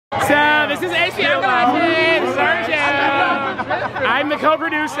this is Esi Kokui, Sergeant. I'm the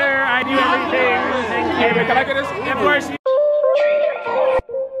co-producer. I do everything. Thank you. Can I get this? Of course.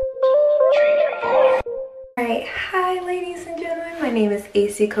 Alright, hi ladies and gentlemen, my name is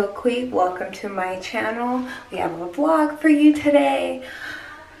Esi Kokui. Welcome to my channel. We have a vlog for you today.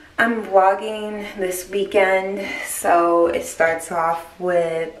 I'm vlogging this weekend, so it starts off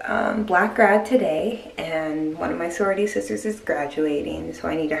with Black Grad today, and one of my sorority sisters is graduating, so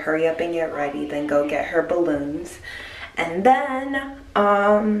I need to hurry up and get ready, then go get her balloons. And then,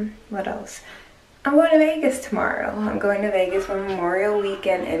 what else? I'm going to Vegas tomorrow. I'm going to Vegas for Memorial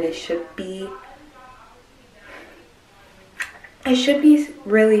Weekend, and it should be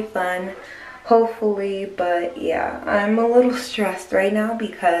really fun, hopefully. But yeah, I'm a little stressed right now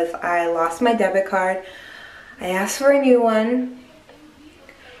because I lost my debit card. I asked for a new one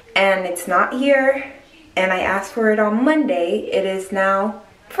and it's not here, and I asked for it on Monday. It is now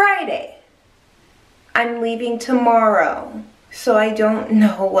Friday. I'm leaving tomorrow, so I don't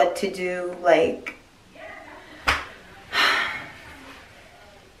know what to do. Like,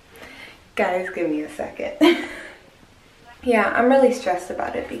 guys, give me a second. Yeah, I'm really stressed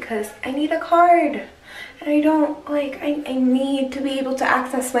about it because I need a card. And I don't, like, I need to be able to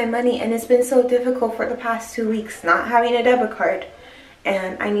access my money. And it's been so difficult for the past 2 weeks not having a debit card.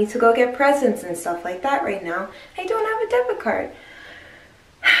 And I need to go get presents and stuff like that right now. I don't have a debit card.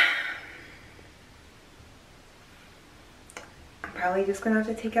 I'm probably just going to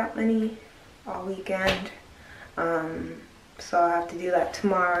have to take out money all weekend. So I'll have to do that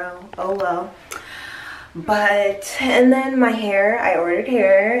tomorrow. Oh well. But, and then my hair, I ordered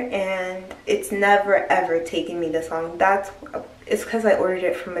hair, and it's never ever taken me this long. It's because I ordered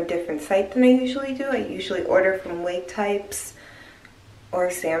it from a different site than I usually do. I usually order from Wig Types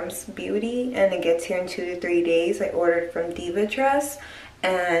or Sam's Beauty, and it gets here in 2 to 3 days. I ordered from DivaTress,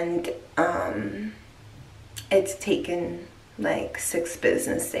 and it's taken like 6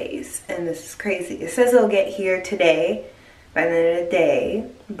 business days, and this is crazy. It says it'll get here today, by the end of the day,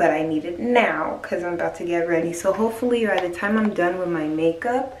 but I need it now because I'm about to get ready. So hopefully by the time I'm done with my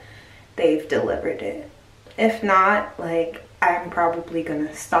makeup, they've delivered it. If not, like, I'm probably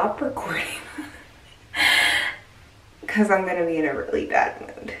gonna stop recording because I'm gonna be in a really bad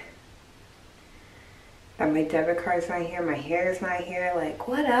mood. And my debit card's not here, my hair's not here, like,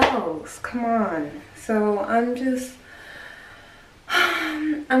 what else? Come on. So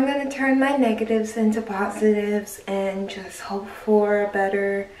I'm gonna turn my negatives into positives and just hope for a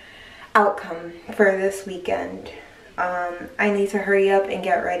better outcome for this weekend. I need to hurry up and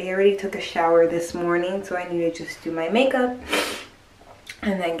get ready. I already took a shower this morning, so I need to just do my makeup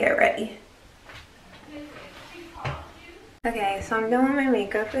and then get ready. Okay, so I'm done with my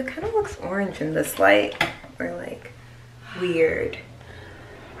makeup. It kind of looks orange in this light, or like weird.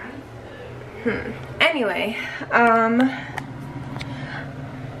 Anyway,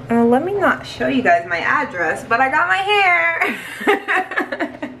 let me not show you guys my address, but I got my hair.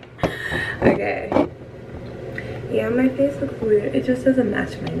 Okay. Yeah, my face looks weird. It just doesn't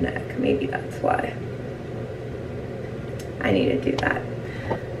match my neck. Maybe that's why. I need to do that.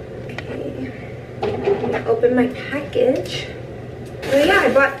 Okay. I'm gonna open my package. Oh yeah,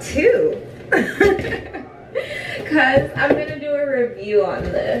 I bought 2. Because I'm gonna do a review on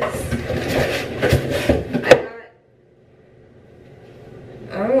this.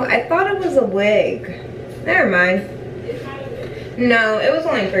 Oh, I thought it was a wig. Never mind. No, it was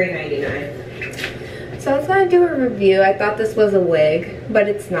only $3.99. So I was gonna do a review. I thought this was a wig, but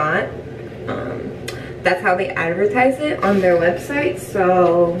it's not. That's how they advertise it on their website,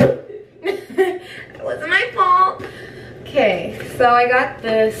 so it wasn't my fault. Okay, so I got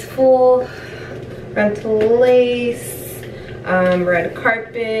this full frontal lace, red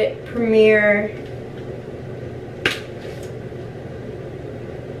carpet, premiere.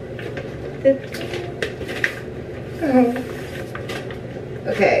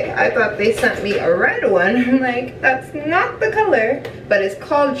 Okay, I thought they sent me a red one. I'm like, that's not the color, but it's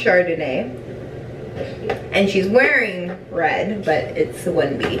called Chardonnay. And she's wearing red, but it's a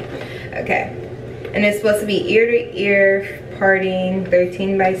 1B. Okay, and it's supposed to be ear to ear parting,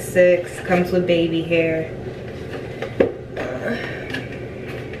 13 by 6, comes with baby hair.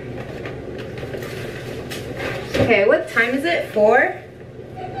 Okay, what time is it? 4?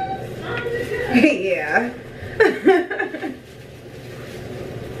 Yeah.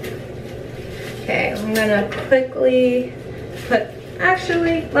 Okay, I'm gonna quickly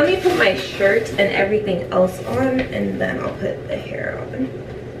actually, let me put my shirt and everything else on, and then I'll put the hair on.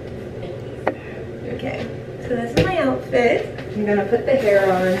 Okay, so this is my outfit. I'm gonna put the hair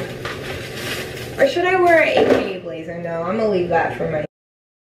on. Or should I wear an AKA blazer? No, I'm gonna leave that for my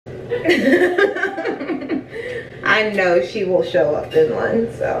I know she will show up in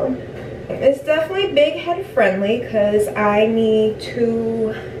one, so. It's definitely big head friendly because I need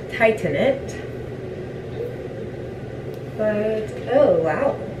to tighten it. But, oh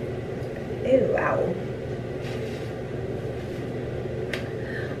wow. Oh wow.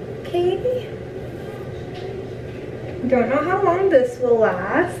 Okay. Don't know how long this will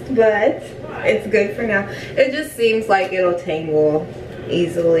last, but it's good for now. It just seems like it'll tangle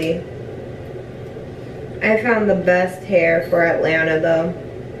easily. I found the best hair for Atlanta though.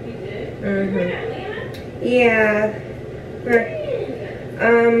 Yeah.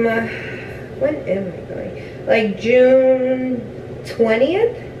 When am I going? Like June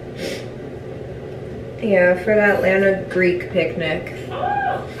 20th? Yeah, for the Atlanta Greek picnic.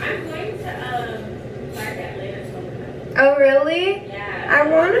 Oh, I'm going to start Atlanta sometime. Oh really? Yeah. I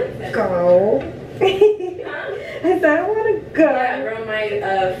wanna go. I said I wanna go. Yeah, girl, my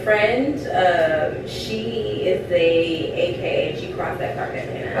friend, she is a AK and she crossed that park at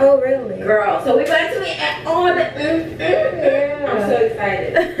Atlanta. Oh really? Girl, so we went to it at all the Yeah. I'm so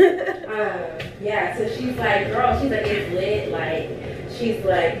excited. Yeah, so she's like, girl, she's like, it's lit, like, she's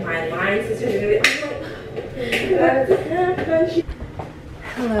like, my line sister.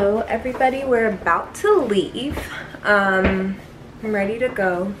 Hello everybody, we're about to leave. I'm ready to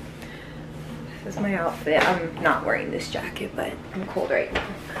go. This is my outfit. I'm not wearing this jacket, but I'm cold right now.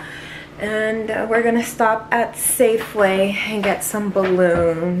 And we're gonna stop at Safeway and get some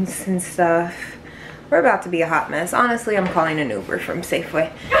balloons and stuff. We're about to be a hot mess. Honestly, I'm calling an Uber from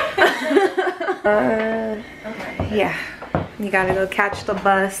Safeway. Yeah, you gotta go catch the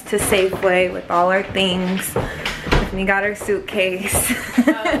bus to Safeway with all our things. We got our suitcase.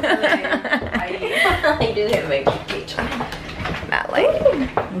 I didn't make a picture. That light.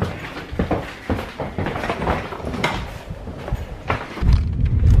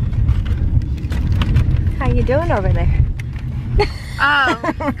 How you doing over there? Oh,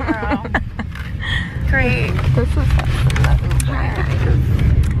 girl. Great. This is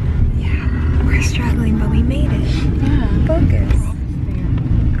yeah, we're struggling, but we made it. Yeah. Focus.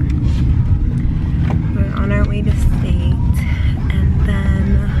 We're on our way to State, and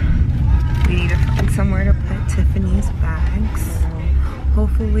then we need to find somewhere to put Tiffany's bags.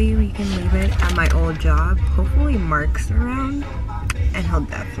 Hopefully we can leave it at my old job. Hopefully Mark's around, and he'll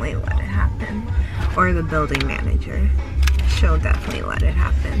definitely let it happen. Or the building manager. She'll definitely let it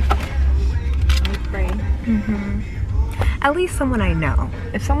happen. I pray. At least someone I know.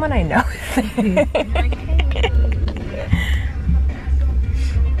 If someone I know is there.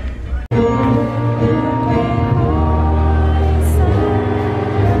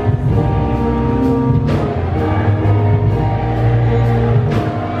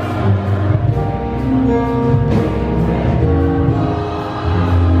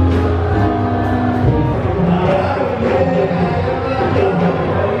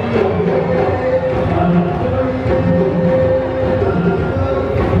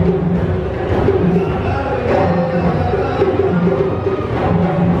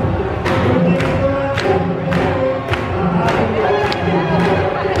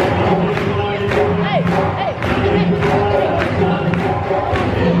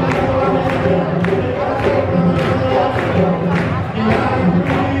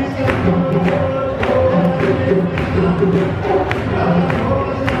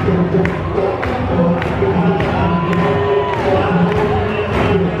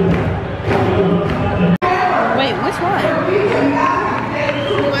 Wait, which one?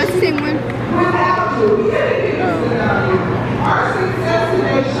 What's the same one?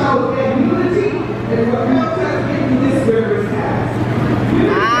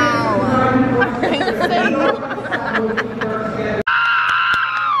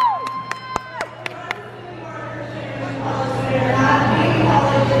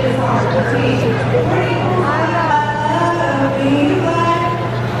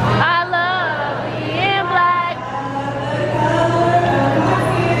 I love being black.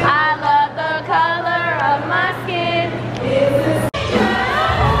 I love the color of my skin.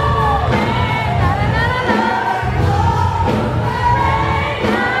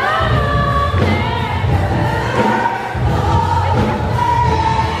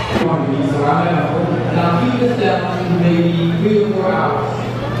 Now keep this down to maybe 3 or 4 hours.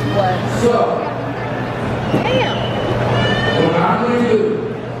 What? So, what I'm going to do,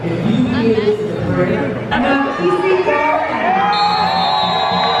 if you feel this is a prayer,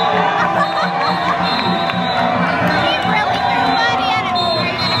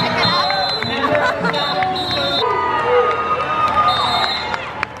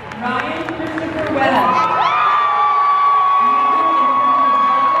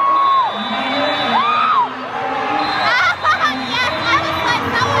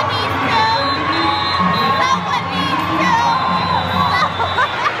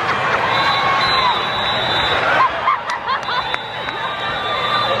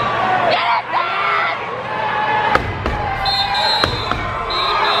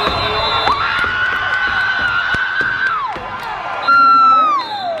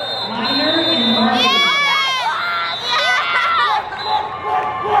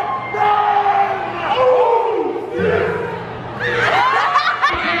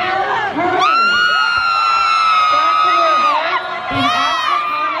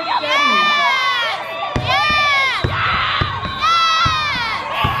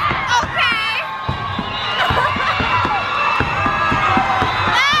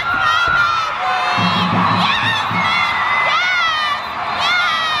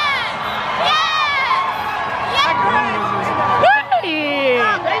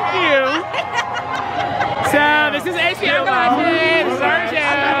 Esi Kokui,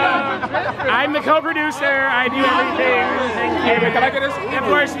 I'm the co-producer. I do everything. Thank you. Can I get this? Of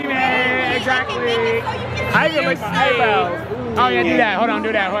course you may. Exactly. I can lick my eyebrows. Oh yeah, do that. Hold on,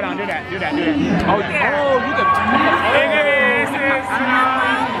 do that. Hold on, do that. Do that. Do that. Oh yeah. Oh, you can. Esi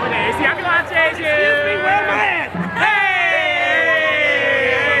Kokui.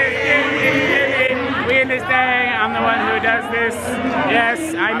 We in this day. I'm the one who does this.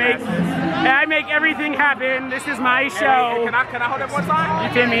 Yes, I make everything happen. This is my show. Can I hold it one time?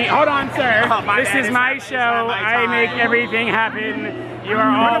 You feel me? Hold on, sir. This is my show. I make everything happen. You are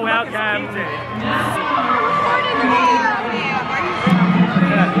all welcome.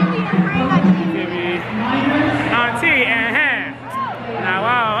 Auntie, Now,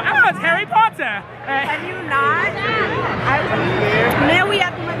 wow. Oh, it's Harry Potter. Have you not? Now we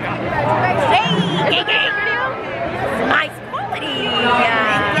have to look at it. Hey!